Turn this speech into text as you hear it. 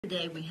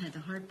Today we had the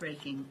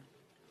heartbreaking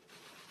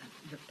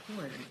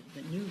report,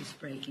 the news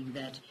breaking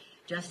that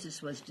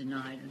justice was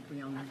denied of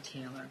Breonna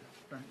Taylor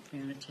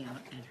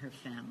and her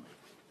family.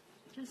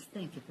 Just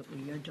think if it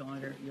were your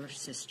daughter, your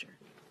sister,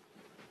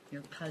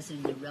 your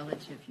cousin, your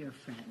relative, your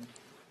friend,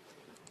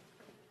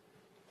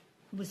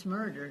 who was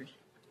murdered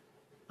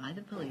by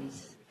the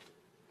police,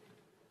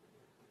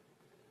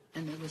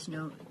 and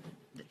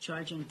the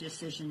charging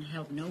decision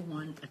held no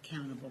one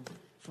accountable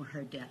for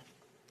her death.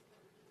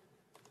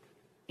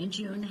 In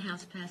June, the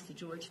House passed the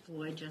George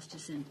Floyd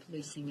Justice and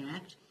Policing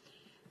Act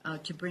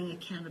to bring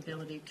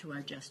accountability to our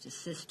justice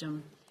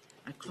system.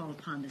 I call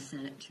upon the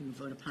Senate to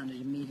vote upon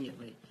it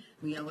immediately.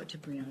 We owe it to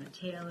Breonna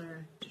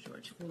Taylor, to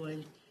George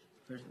Floyd,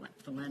 for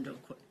Philando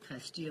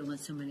Castile, and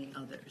so many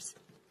others.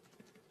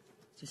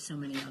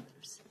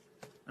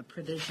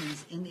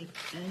 Provisions in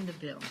the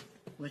bill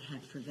would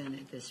have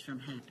prevented this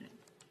from happening.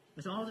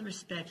 With all the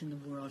respect in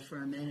the world for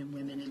our men and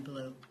women in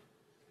blue,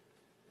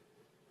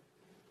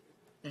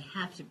 there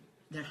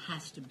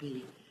has to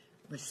be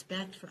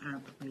respect for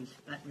our police,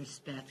 but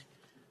respect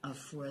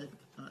for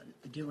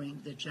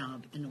doing the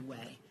job in a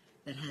way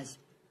that has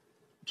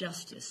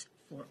justice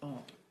for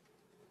all.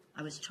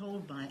 I was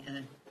told by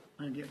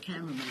one of your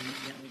cameramen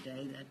the other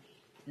day that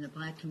in the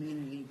black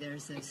community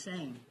there's a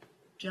saying,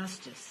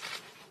 justice,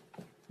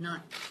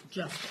 not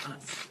just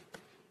us.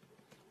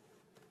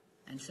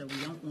 And so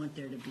we don't want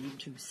there to be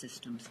two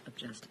systems of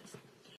justice.